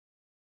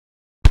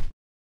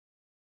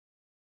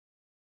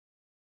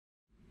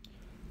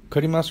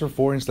KudiMaster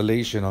 4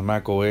 installation on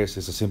macOS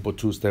is a simple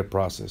two-step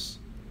process.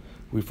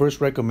 We first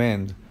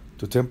recommend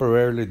to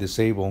temporarily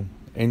disable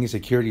any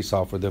security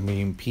software that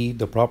may impede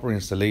the proper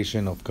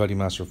installation of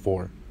KudiMaster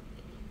 4.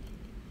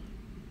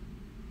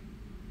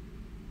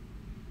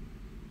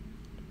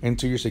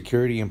 Enter your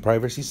security and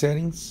privacy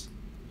settings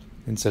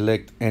and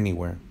select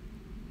Anywhere.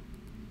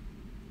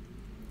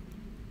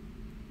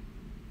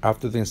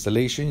 After the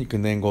installation, you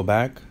can then go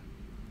back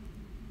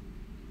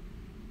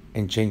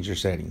and change your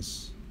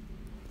settings.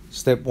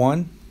 Step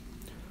 1.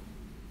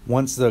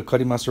 Once the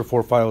KudiMaster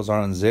 4 files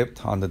are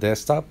unzipped on the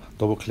desktop,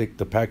 double-click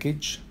the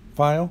package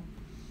file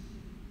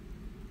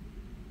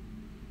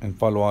and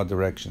follow all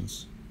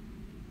directions.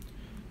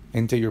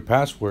 Enter your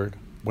password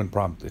when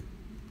prompted.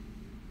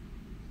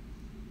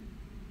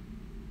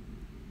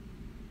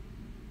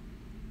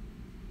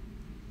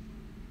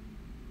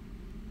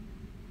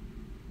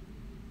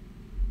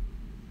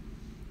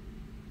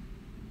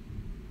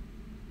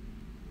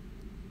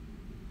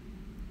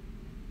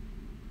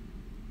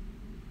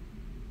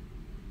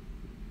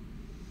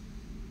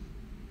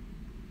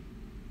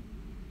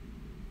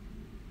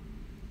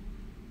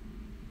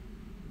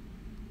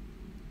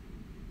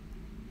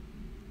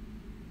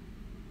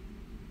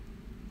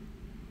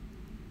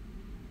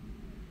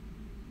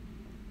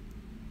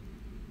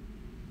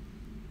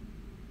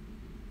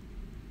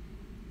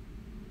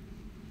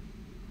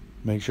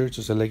 Make sure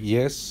to select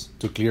Yes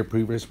to clear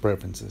previous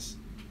preferences.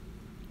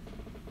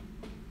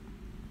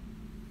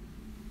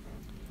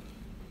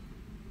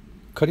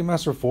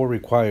 KudiMaster 4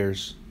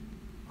 requires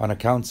an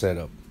account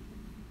setup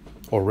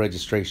or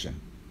registration.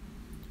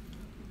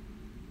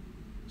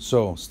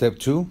 So, step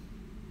 2,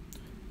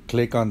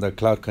 click on the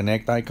Cloud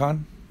Connect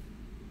icon,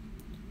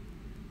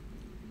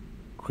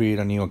 create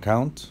a new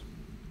account,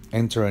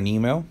 enter an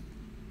email,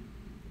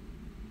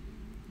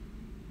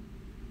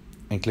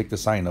 and click the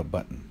Sign Up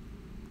button.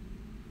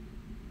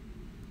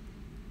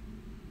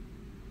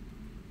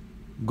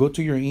 Go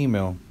to your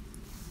email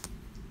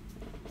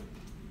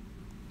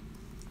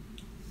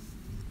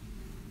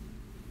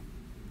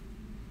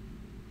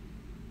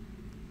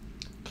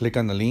click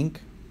on the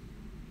link,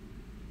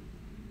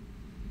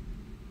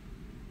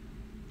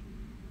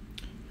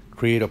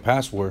 create a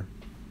password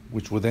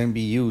which will then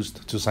be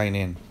used to sign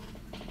in,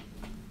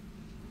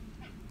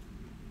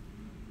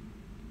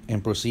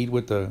 and proceed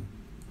with the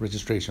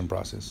registration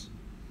process.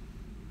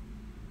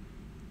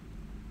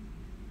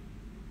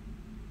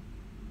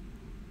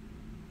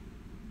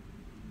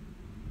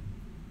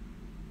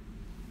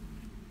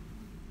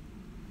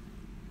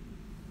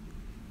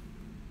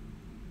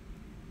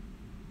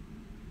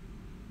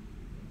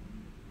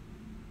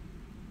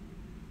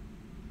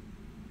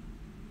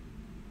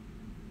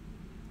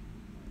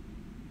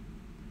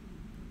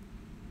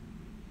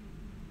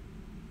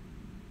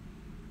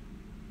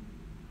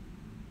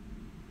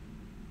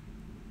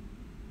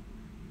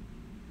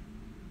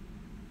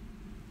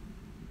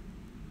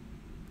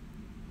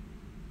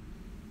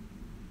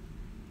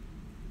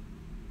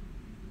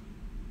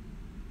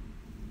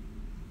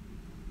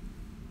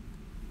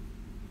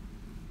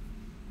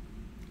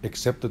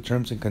 Accept the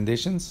terms and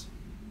conditions.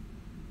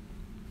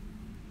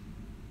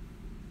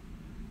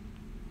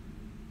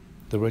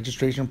 The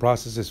registration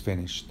process is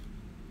finished.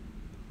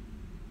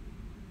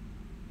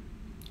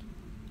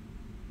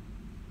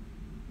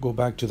 Go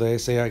back to the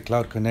SAI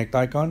Cloud Connect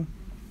icon,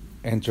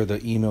 enter the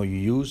email you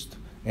used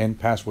and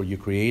password you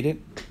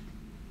created,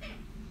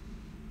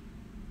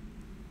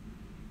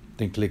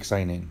 then click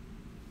Sign In.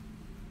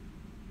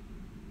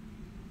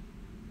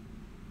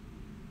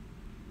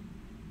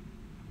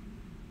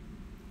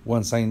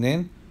 Once signed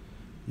in,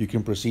 you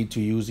can proceed to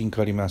using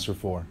KudiMaster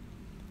 4.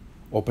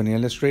 Open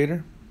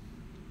Illustrator.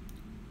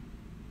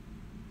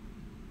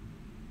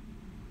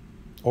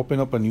 Open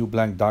up a new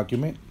blank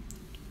document.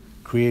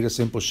 Create a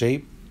simple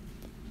shape.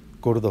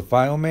 Go to the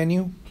File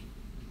menu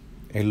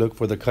and look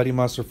for the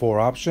KudiMaster 4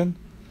 option.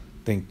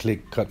 Then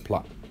click Cut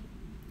Plot.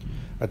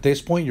 At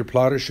this point, your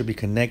plotter should be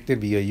connected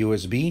via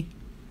USB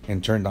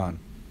and turned on.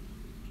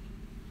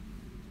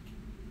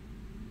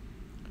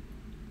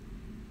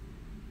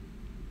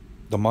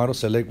 The model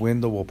select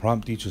window will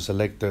prompt you to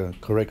select the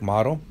correct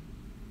model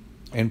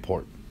and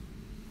port.